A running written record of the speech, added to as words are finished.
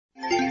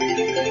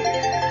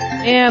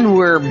And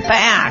we're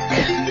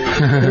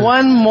back.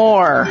 One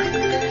more.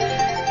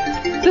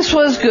 This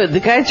was good.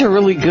 The guides are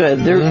really good.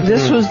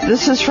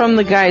 This is from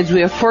the guides. We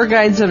have 4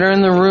 guides that are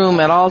in the room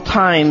at all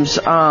times,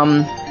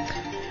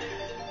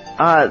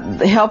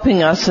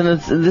 helping us, and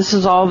this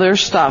is all their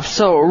stuff.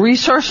 So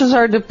resources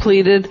are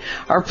depleted.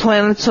 Our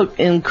planet's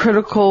in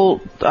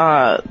critical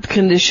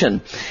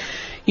condition.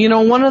 You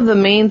know, one of the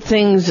main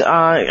things,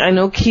 I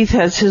know Keith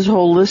has his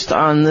whole list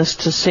on this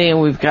to say,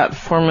 and we've got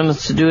 4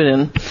 minutes to do it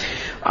in.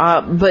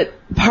 But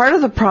part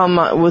of the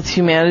problem with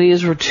humanity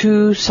is we're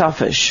too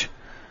selfish.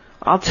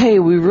 I'll tell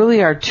you, we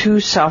really are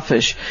too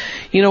selfish.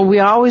 You know, we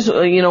always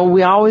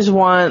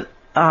want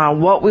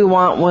what we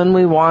want when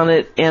we want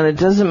it, and it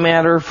doesn't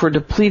matter if we're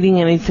depleting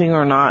anything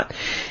or not.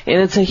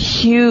 And it's a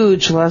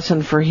huge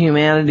lesson for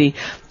humanity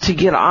to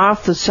get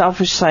off the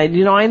selfish side.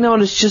 You know, I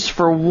noticed, just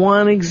for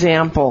one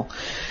example,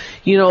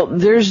 you know,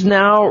 there's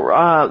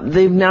now,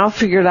 they've now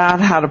figured out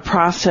how to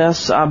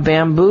process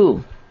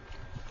bamboo.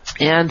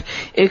 And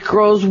it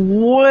grows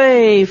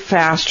way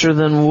faster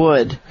than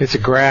wood. It's a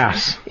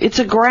grass. It's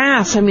a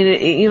grass. I mean,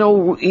 you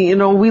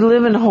know, we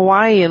live in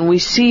Hawaii and we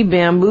see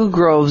bamboo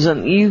groves,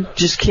 and you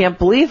just can't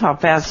believe how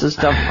fast this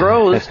stuff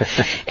grows.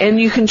 And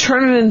you can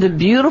turn it into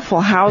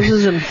beautiful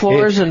houses and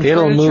floors and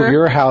furniture. It'll move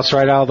your house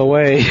right out of the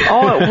way.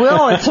 Oh, it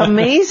will. It's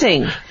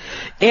amazing.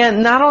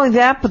 And not only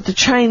that, but the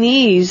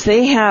Chinese,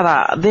 they had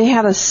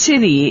a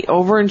city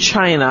over in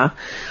China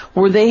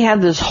where they had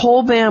this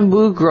whole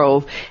bamboo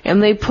grove, and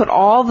they put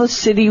all the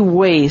city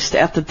waste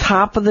at the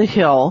top of the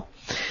hill,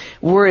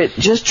 where it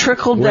just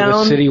trickled down. Where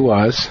the city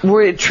was.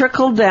 Where it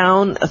trickled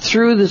down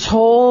through this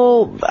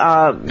whole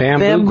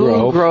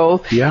bamboo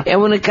grove. Yeah.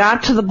 And when it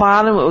got to the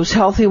bottom, it was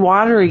healthy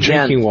water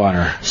again. Drinking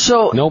water.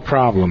 So no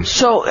problem.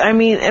 So, I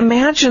mean,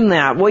 imagine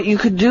that, what you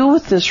could do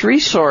with this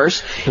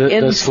resource.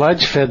 The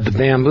sludge fed the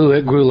bamboo.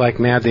 It grew like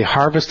mad. They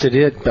harvested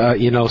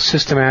it,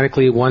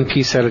 systematically, one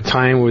piece at a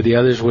time, where the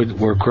others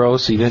were grow,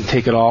 so you didn't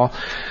take it all.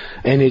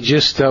 And it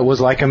just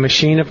was like a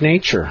machine of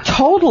nature.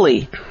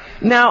 Totally.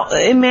 Now,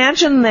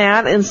 imagine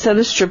that instead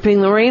of stripping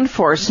the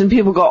rainforest. And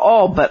people go,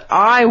 oh, but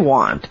I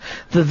want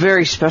the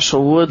very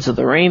special woods of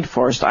the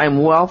rainforest.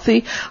 I'm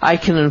wealthy. I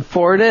can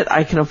afford it.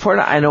 I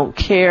don't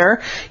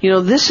care. You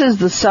know, this is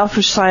the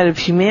selfish side of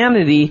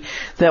humanity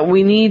that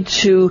we need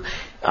to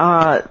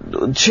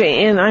change.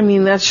 And I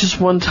mean, that's just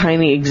one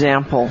tiny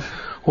example.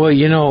 Well,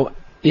 you know,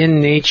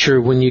 in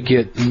nature, when you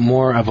get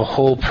more of a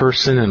whole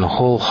person and a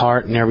whole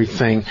heart and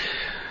everything,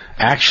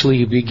 actually,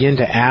 you begin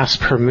to ask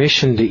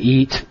permission to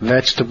eat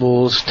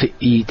vegetables, to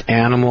eat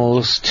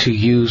animals, to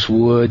use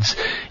woods.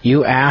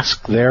 You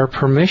ask their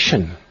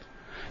permission.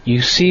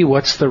 You see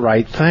what's the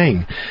right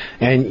thing.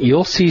 And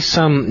you'll see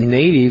some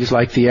natives,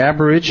 like the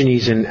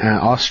Aborigines in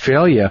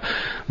Australia,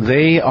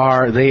 they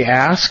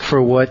ask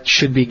for what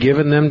should be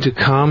given them to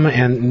come,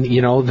 and,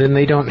 you know, then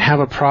they don't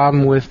have a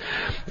problem with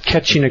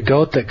catching a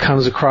goat that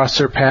comes across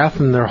their path,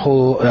 and their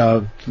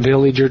whole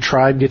village or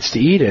tribe gets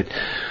to eat it.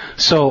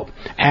 So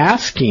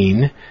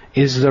asking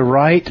is the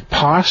right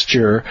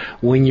posture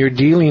when you're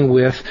dealing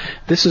with,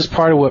 this is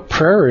part of what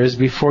prayer is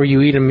before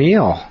you eat a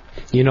meal.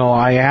 You know,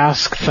 I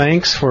ask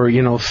thanks for,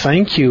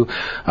 thank you,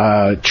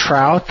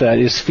 trout that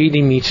is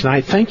feeding me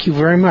tonight. Thank you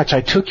very much.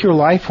 I took your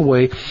life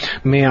away.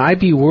 May I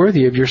be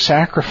worthy of your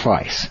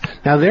sacrifice.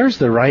 Now there's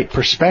the right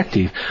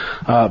perspective.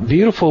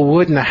 Beautiful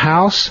wood in the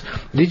house.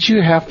 Did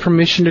you have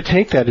permission to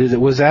take that?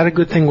 Was that a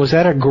good thing? Was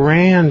that a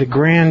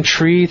grand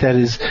tree that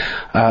is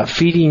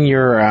feeding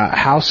your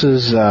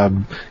house's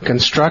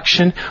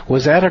construction?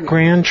 Was that a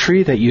grand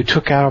tree that you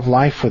took out of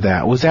life for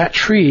that? Was that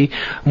tree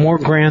more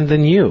grand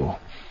than you?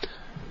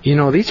 You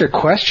know, these are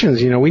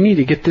questions. You know, we need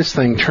to get this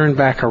thing turned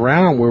back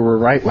around where we're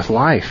right with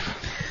life.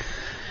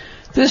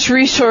 This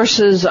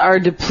resources are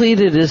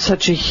depleted is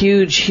such a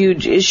huge,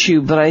 huge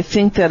issue, but I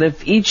think that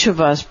if each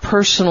of us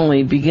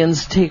personally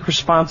begins to take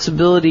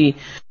responsibility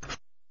for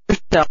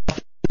yourself,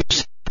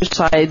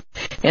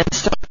 and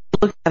start to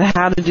look at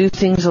how to do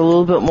things a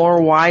little bit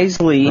more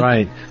wisely.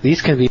 Right.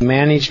 These can be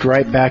managed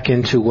right back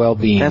into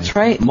well-being. That's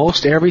right.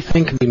 Most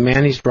everything can be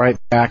managed right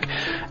back.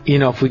 You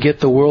know, if we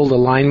get the world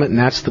alignment, and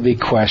that's the big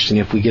question,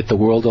 if we get the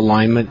world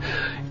alignment,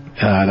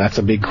 that's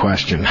a big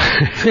question.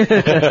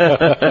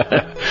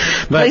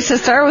 Place to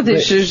start with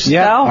is yourself.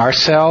 Yeah,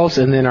 ourselves,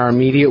 and then our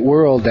immediate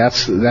world.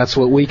 That's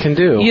what we can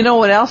do. You know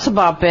what else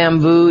about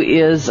bamboo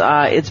is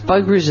it's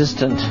bug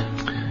resistant.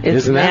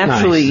 It's Isn't that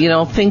naturally,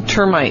 nice? Think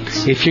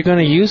termites. If you're going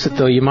to use it,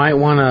 though, you might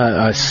want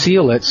to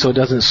seal it so it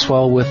doesn't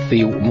swell with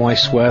the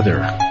moist weather.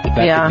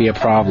 That could be a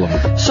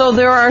problem. So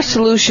there are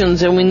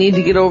solutions, and we need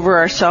to get over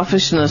our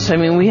selfishness. I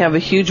mean, we have a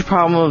huge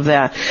problem of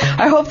that.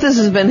 I hope this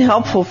has been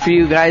helpful for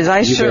you guys.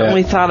 I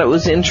certainly thought it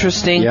was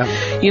interesting.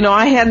 Yeah. You know,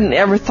 I hadn't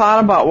ever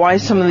thought about why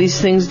some of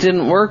these things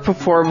didn't work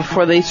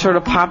before they sort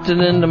of popped it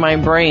into my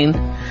brain.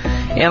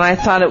 And I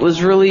thought it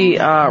was really,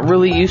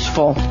 really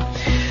useful.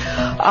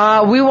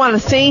 We want to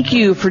thank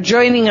you for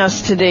joining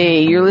us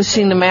today. You're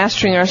listening to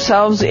Mastering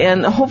Ourselves,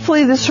 and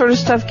hopefully this sort of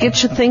stuff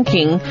gets you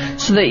thinking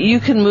so that you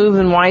can move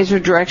in wiser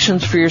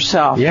directions for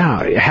yourself.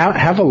 Yeah,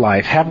 have a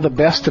life. Have the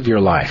best of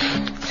your life.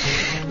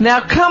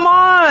 Now come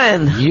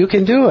on. You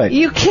can do it.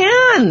 You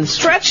can.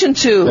 Stretch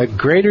into. The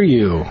greater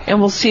you. And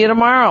we'll see you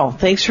tomorrow.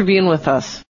 Thanks for being with us.